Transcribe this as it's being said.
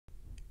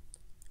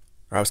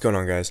Alright, what's going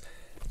on, guys?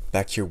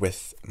 Back here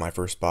with my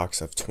first box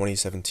of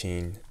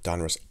 2017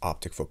 Donruss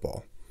Optic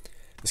football.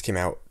 This came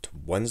out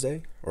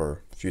Wednesday,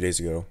 or a few days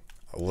ago,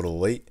 a little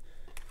late,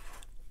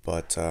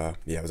 but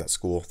yeah, I was at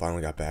school,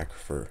 finally got back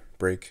for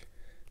break.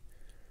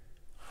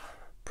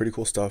 Pretty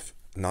cool stuff,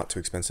 not too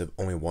expensive,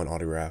 only one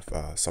autograph.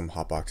 Some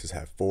hot boxes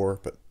have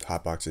 4, but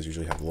hot boxes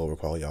usually have lower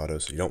quality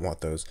autos, so you don't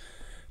want those.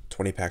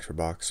 20 packs per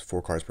box,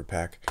 4 cards per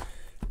pack.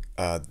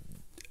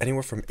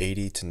 Anywhere from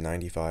 80 to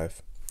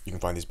 95, you can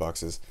find these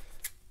boxes.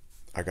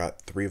 I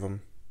got 3 of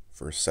them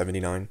for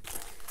 $79,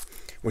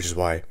 which is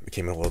why it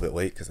came in a little bit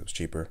late, because it was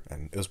cheaper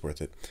and it was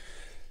worth it.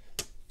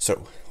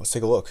 So let's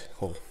take a look.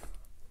 Whole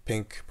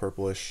pink,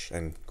 purplish,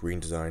 and green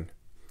design.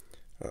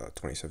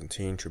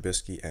 2017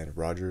 Trubisky and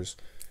Rodgers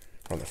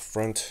on the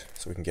front,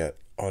 so we can get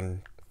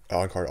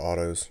on-card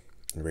autos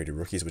and rated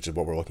rookies, which is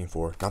what we're looking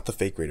for. Not the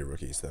fake rated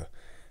rookies, the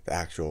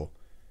actual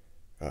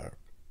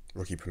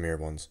rookie premier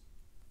ones.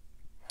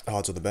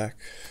 Odds on the back,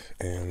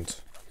 and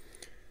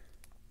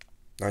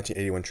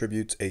 1981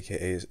 tributes,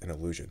 AKAs, and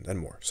illusions, and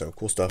more. So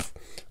cool stuff.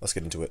 Let's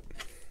get into it.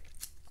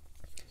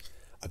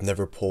 I've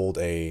never pulled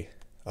a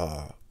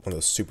one of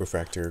those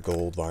superfractor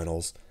gold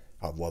vinyls.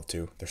 I'd love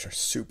to. They're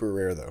super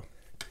rare though.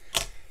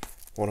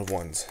 One of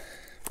ones.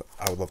 But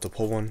I would love to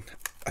pull one.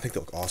 I think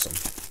they look awesome.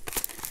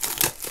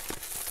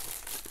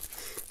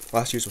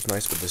 Last year's was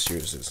nice, but this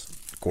year's is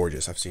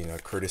gorgeous. I've seen a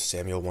Curtis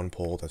Samuel one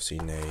pulled. I've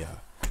seen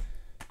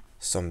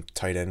some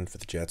tight end for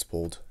the Jets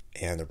pulled,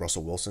 and a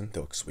Russell Wilson.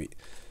 They look sweet.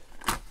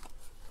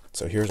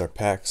 So here's our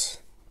packs.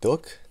 They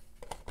look,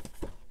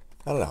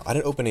 I don't know. I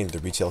didn't open any of the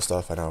retail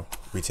stuff. I know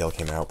retail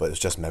came out, but it's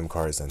just mem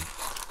cards, and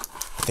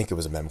I think it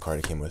was a mem card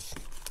it came with.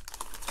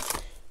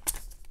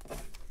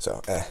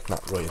 So,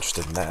 not really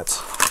interested in that.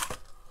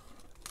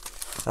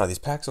 Oh, these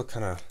packs look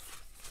kind of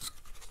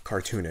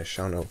cartoonish.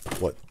 I don't know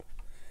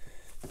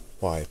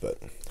why, but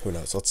who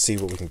knows. Let's see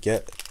what we can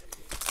get.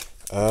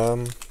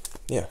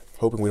 Yeah,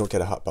 hoping we don't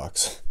get a hot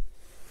box,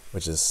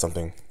 which is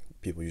something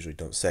people usually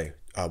don't say.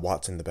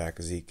 Watson in the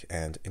back, Zeke,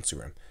 and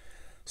Instagram.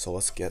 So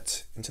let's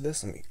get into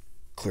this. Let me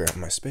clear out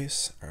my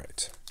space.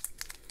 Alright.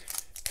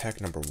 Pack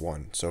number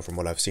 1. So from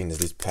what I've seen is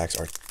these packs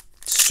are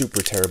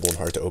super terrible and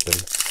hard to open.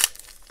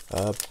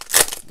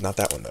 Not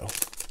that one though.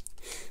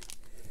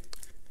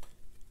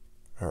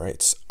 Alright,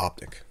 it's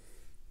Optic.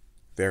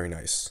 Very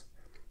nice.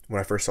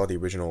 When I first saw the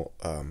original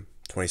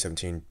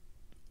 2017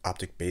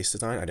 Optic base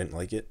design, I didn't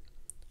like it.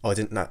 Oh, I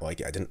did not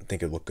like it. I didn't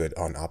think it looked good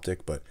on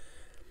Optic, but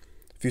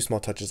a few small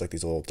touches like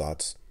these little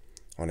dots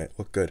on it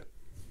look good.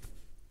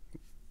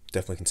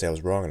 Definitely can say I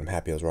was wrong, and I'm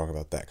happy I was wrong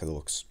about that because it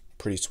looks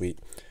pretty sweet.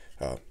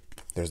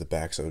 There's the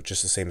back, so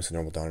just the same as the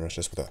normal Donruss,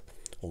 just with a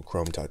little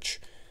chrome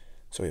touch.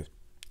 So we have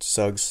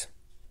Suggs,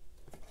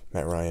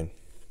 Matt Ryan,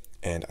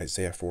 and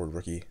Isaiah Ford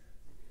rookie,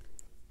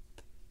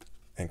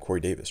 and Corey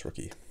Davis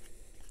rookie.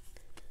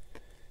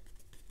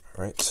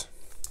 All right,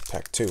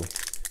 pack 2.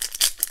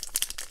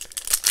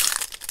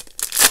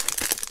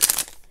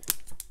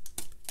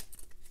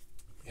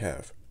 We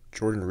have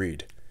Jordan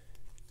Reed,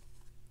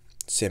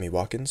 Sammy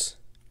Watkins,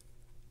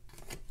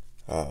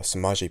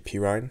 Samaje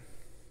Perine,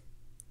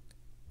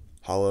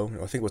 Hollow.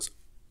 I think what's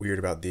weird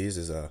about these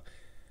is,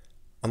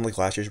 unlike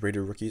last year's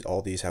rated rookies,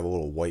 all these have a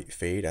little white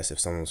fade as if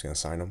someone was going to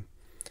sign them.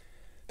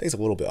 I think it's a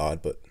little bit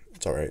odd, but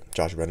it's alright.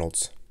 Josh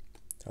Reynolds.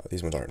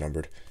 These ones aren't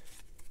numbered.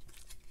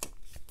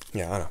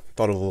 Yeah, I don't know.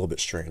 Thought it was a little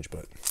bit strange,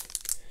 but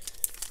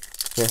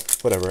yeah,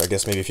 whatever. I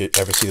guess maybe if you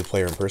ever see the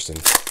player in person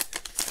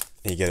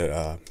and you get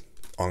it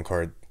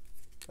on-card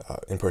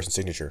in-person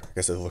signature, I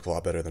guess it'll look a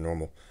lot better than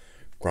normal.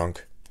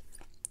 Gronk,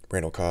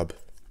 Randall Cobb,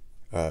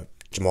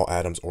 Jamal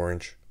Adams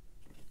orange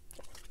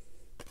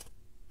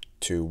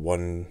to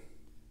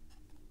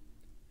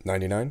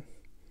 199,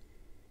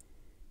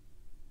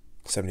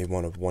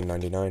 71 of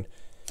 199.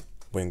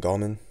 Wayne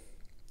Gallman,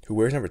 who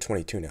wears number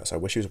 22 now, so I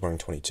wish he was wearing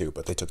 22,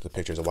 but they took the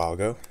pictures a while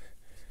ago.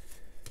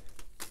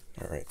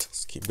 All right,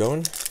 let's keep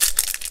going.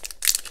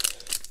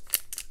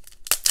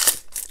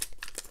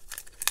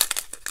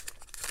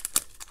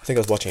 I think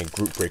I was watching a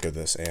group break of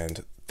this,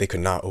 and they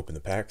could not open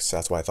the packs. So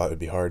that's why I thought it would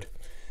be hard.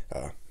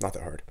 Not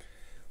that hard.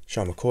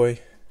 Sean McCoy,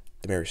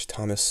 Demaryius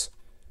Thomas,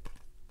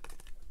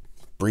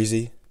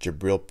 Breezy,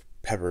 Jabril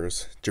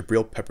Peppers,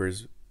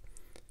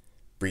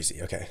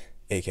 Breezy. Okay,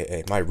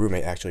 AKA my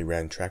roommate actually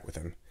ran track with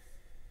him.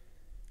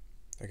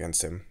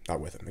 Against him, not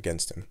with him,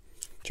 against him.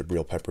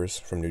 Jabril Peppers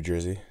from New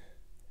Jersey.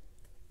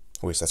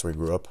 At least that's where he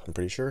grew up. I'm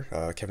pretty sure.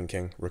 Kevin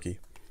King, rookie.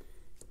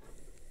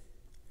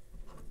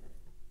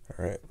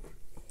 All right.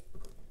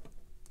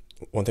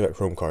 One thing about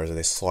chrome cards is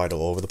they slide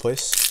all over the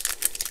place.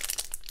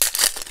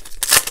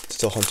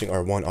 Still hunting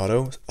our one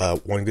auto.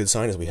 One good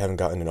sign is we haven't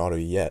gotten an auto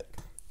yet.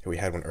 If we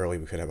had one early,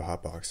 we could have a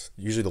hot box.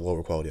 Usually the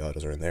lower quality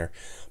autos are in there.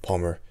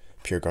 Palmer,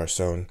 Pierre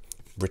Garcon,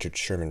 Richard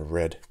Sherman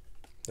red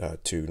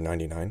to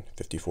 99,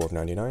 54 of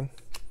 99.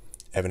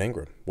 Evan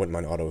Engram, wouldn't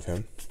mind auto of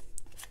him.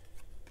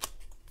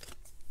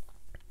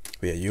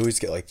 But yeah, you always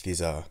get like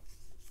these, I'll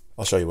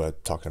show you what I'm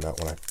talking about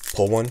when I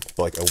pull one,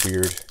 but like a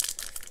weird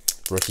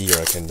rookie or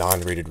like a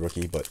non-rated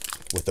rookie, but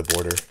with the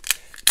border.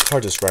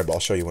 hard to describe, but I'll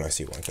show you when I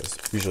see one, because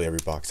usually every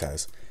box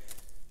has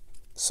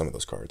some of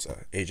those cards.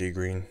 AJ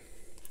Green,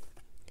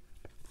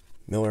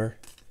 Miller,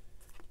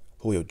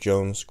 Julio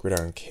Jones,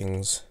 Gridiron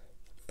Kings,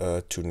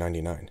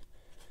 299.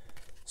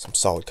 Some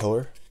solid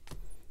color.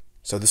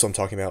 So this is what I'm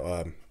talking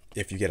about.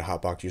 If you get a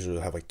hot box, usually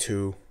you'll have like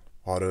 2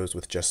 autos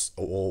with just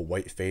a little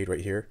white fade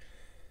right here,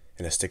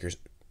 and a stickers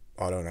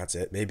auto, and that's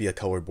it. Maybe a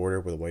colored border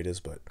where the white is,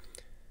 but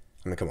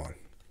I mean, come on,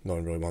 no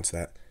one really wants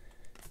that.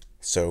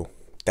 So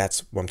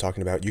that's what I'm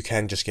talking about. You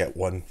can just get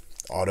 1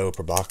 auto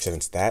per box, and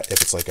it's that.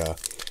 If it's like a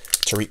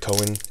Tariq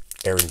Cohen,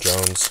 Aaron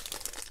Jones,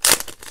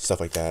 stuff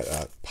like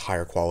that,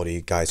 higher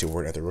quality guys who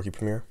weren't at the rookie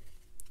premiere,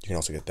 you can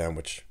also get them,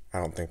 which I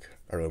don't think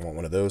I really want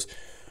one of those.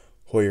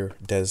 Hoyer,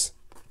 Dez,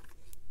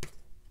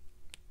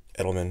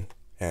 Edelman,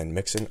 and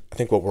Mixon. I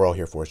think what we're all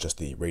here for is just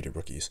the rated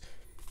rookies.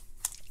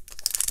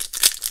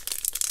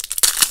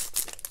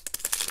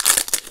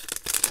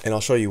 And I'll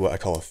show you what I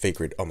call a fake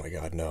rated. Oh my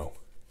god, no.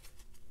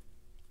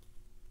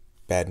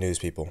 Bad news,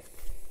 people.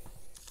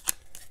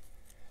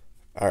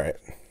 Alright.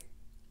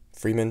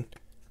 Freeman,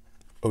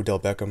 Odell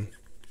Beckham,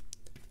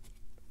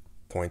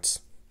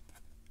 points.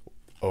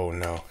 Oh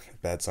no,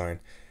 bad sign.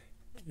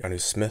 Jonnu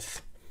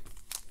Smith.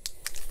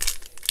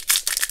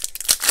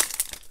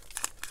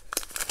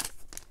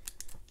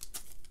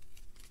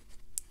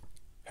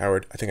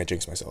 Howard, I think I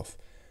jinxed myself.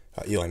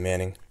 Eli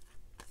Manning.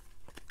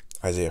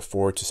 Isaiah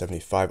Ford to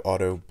 75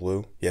 auto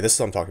blue. Yeah, this is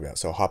what I'm talking about.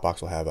 So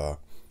Hotbox will have a,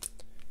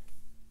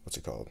 what's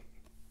it called?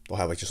 They'll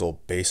have like just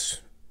little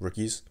base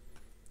rookies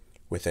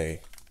with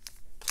a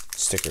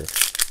sticker.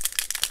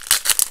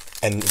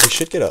 And we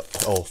should get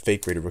a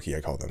fake rated rookie,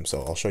 I call them.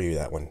 So I'll show you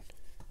that when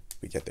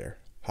we get there.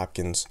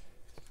 Hopkins,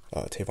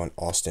 Tavon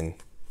Austin,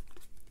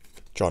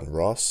 John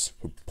Ross,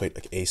 who played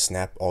like a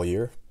snap all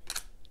year.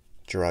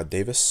 Gerard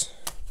Davis.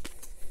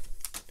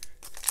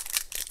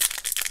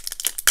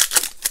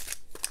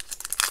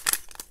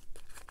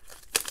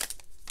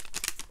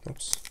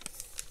 Oops.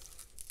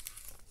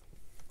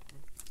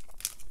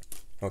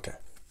 Okay.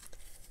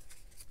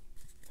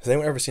 Has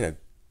anyone ever seen a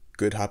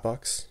good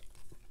hotbox?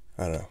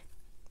 I don't know.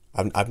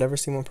 I've never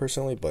seen one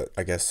personally, but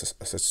I guess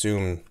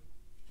assume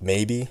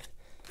maybe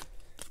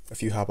a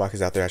few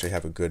hotboxes out there actually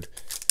have a good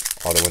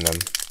auto in them,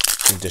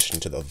 in addition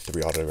to the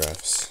 3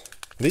 autographs.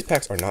 These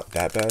packs are not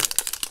that bad.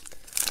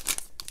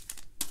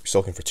 We're still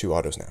looking for 2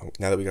 autos now.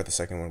 Now that we got the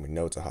second one, we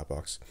know it's a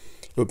hotbox.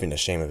 It would have been a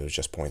shame if it was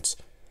just points.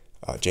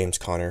 James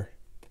Conner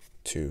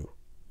to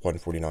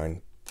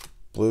 149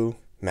 blue.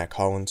 Matt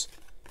Collins.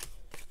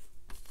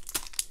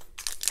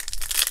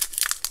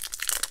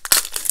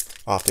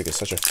 Optic is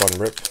such a fun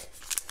rip.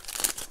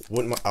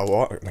 I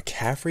want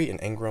McCaffrey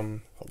and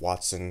Ingram,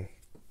 Watson,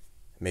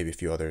 maybe a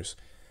few others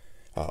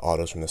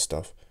autos from this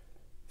stuff.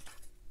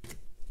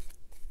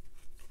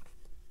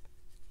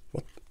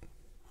 What?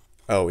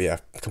 Oh yeah,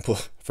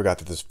 completely forgot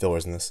that there's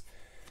fillers in this.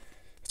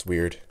 It's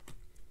weird.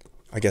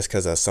 I guess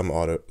because some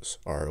autos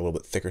are a little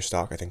bit thicker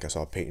stock. I think I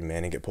saw Peyton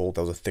Manning get pulled.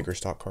 That was a thicker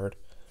stock card.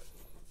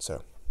 So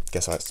I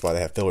guess that's why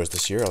they have fillers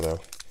this year, although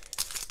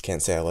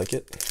can't say I like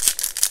it.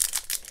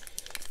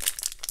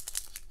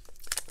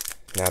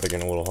 Now they're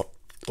getting a little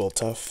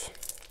tough.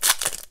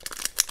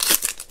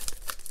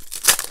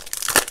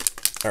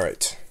 All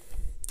right.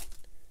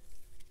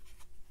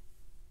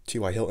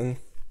 T.Y. Hilton.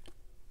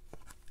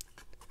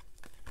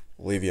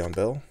 Le'Veon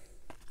Bell.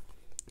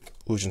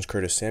 Illusions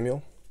Curtis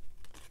Samuel.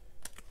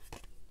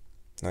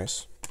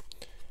 Nice.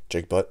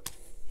 Jake Butt.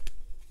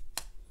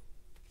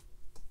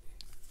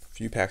 A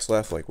few packs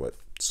left, like what,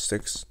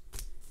 6?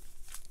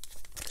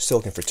 Still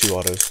looking for 2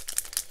 autos.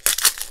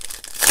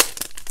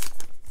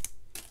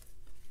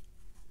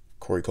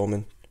 Corey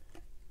Coleman,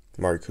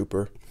 Amari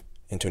Cooper,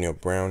 Antonio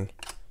Brown,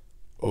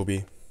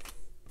 Obi.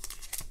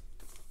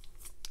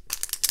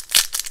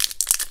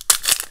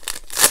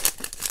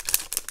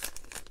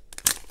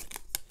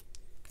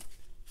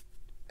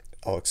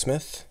 Alex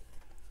Smith,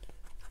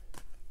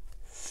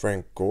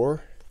 Frank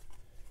Gore,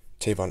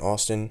 Tavon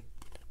Austin,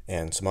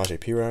 and Samaje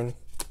Perine.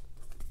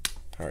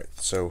 Alright,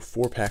 so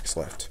 4 packs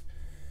left.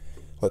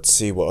 Let's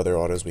see what other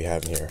autos we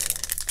have in here.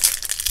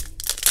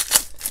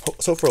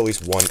 So for at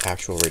least 1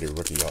 actual rated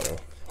rookie auto,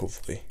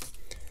 hopefully.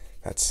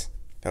 That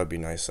would be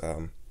nice.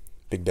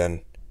 Big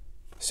Ben,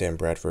 Sam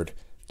Bradford,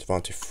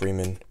 Devonta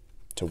Freeman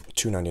to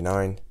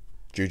 299,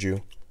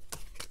 Juju.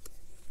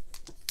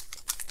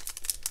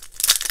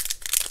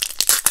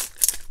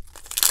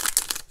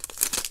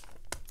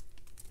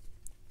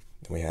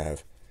 Then we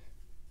have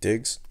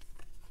Diggs,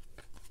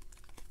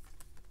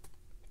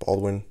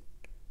 Baldwin,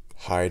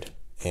 Hyde,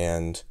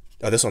 and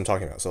this is what I'm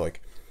talking about. So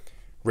like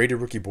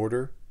rated rookie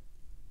border,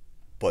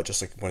 but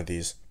just like one of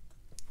these.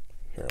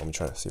 Here, let me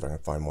try to see if I can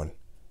find one.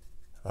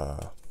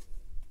 Here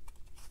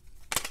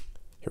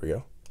we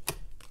go.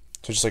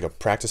 So just like a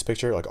practice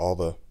picture, like all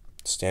the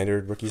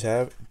standard rookies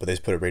have, but they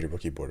just put a rated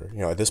rookie border. You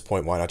know, at this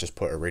point, why not just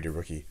put a rated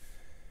rookie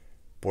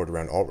border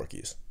around all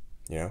rookies?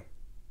 You know?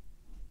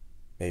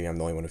 Maybe I'm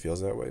the only one who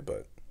feels that way,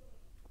 but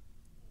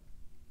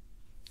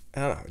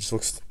I don't know. It just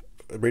looks,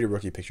 rated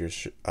rookie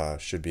pictures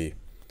should be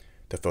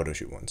the photo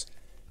shoot ones,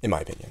 in my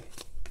opinion.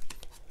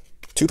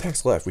 2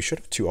 packs left. We should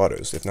have 2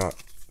 autos. If not,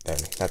 then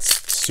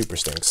that's super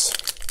stinks.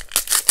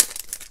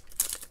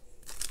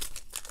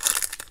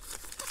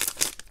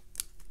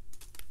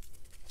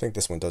 I think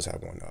this one does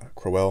have one.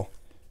 Crowell.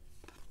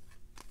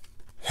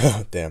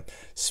 Damn.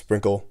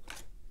 Sprinkle.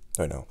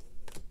 Oh no.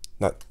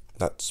 Not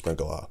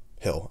Sprinkle.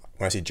 Hill.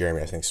 When I see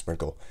Jeremy, I think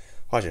Sprinkle.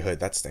 Elijah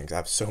Hood. That stinks. I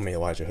have so many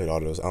Elijah Hood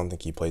autos. I don't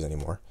think he plays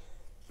anymore.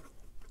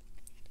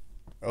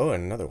 Oh,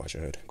 and another Elijah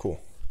Hood.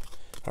 Cool.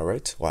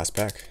 Alright, last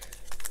pack.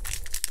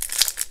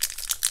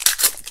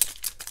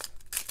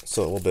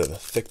 Still a little bit of a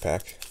thick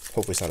pack.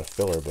 Hopefully it's not a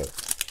filler, but...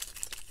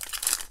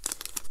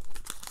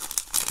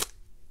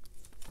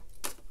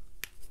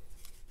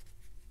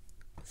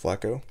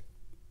 Flacco.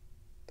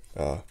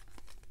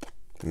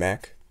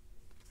 Mac.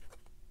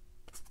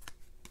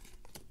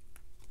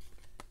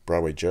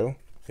 Broadway Joe,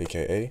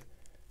 a.k.a.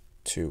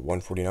 to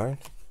 149.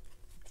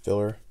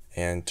 Filler,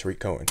 and Tariq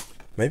Cohen.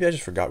 Maybe I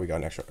just forgot we got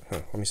an extra.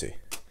 Let me see.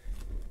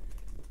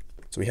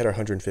 So we had our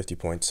 150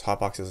 points. Hot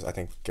boxes, I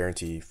think,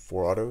 guarantee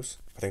 4 autos.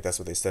 I think that's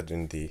what they said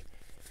in the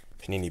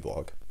Panini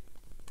blog.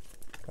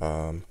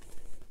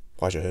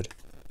 Elijah Hood.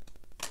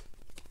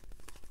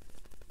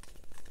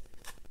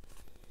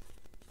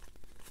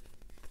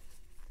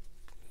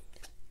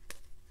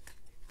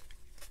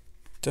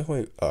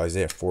 Definitely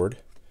Isaiah Ford.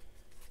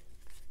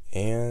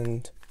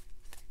 And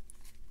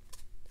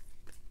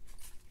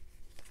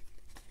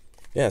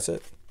yeah, that's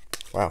it.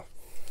 Wow.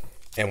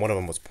 And one of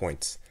them was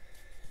points.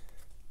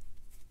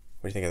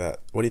 What do you think of that?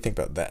 What do you think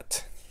about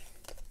that?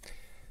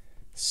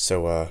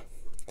 So, I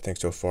think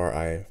so far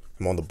I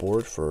am on the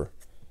board for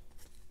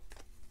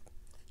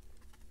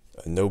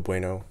a no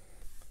bueno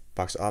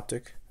box of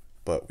Optic,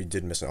 but we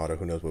did miss an auto.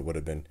 Who knows what would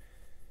have been?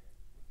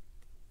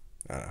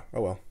 I don't know.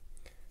 Oh well.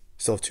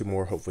 Still have 2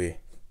 more, hopefully.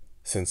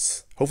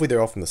 Hopefully they're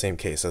all from the same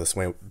case, so this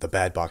way the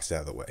bad box is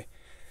out of the way.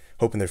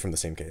 Hoping they're from the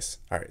same case.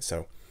 Alright,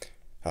 so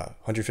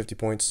 150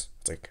 points.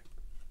 It's like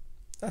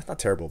not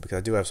terrible because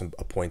I do have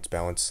a points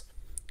balance.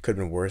 Could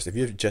have been worse. If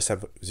you just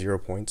have 0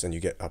 points and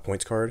you get a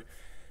points card,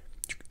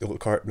 the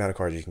amount of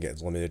cards you can get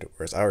is limited,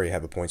 whereas I already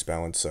have a points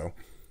balance, so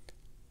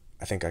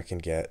I think I can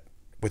get,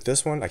 with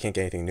this one, I can't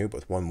get anything new, but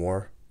with one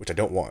more, which I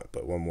don't want,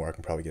 but one more I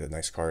can probably get a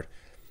nice card.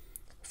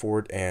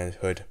 Ford and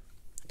Hood.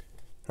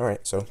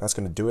 Alright, so that's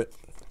going to do it.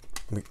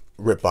 Let me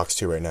rip box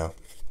 2 right now,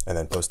 and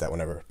then post that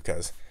whenever,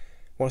 because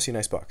I want to see a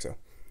nice box, so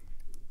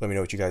let me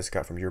know what you guys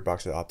got from your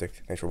box of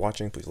Optic. Thanks for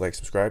watching. Please like,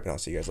 subscribe, and I'll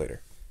see you guys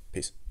later.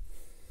 Peace.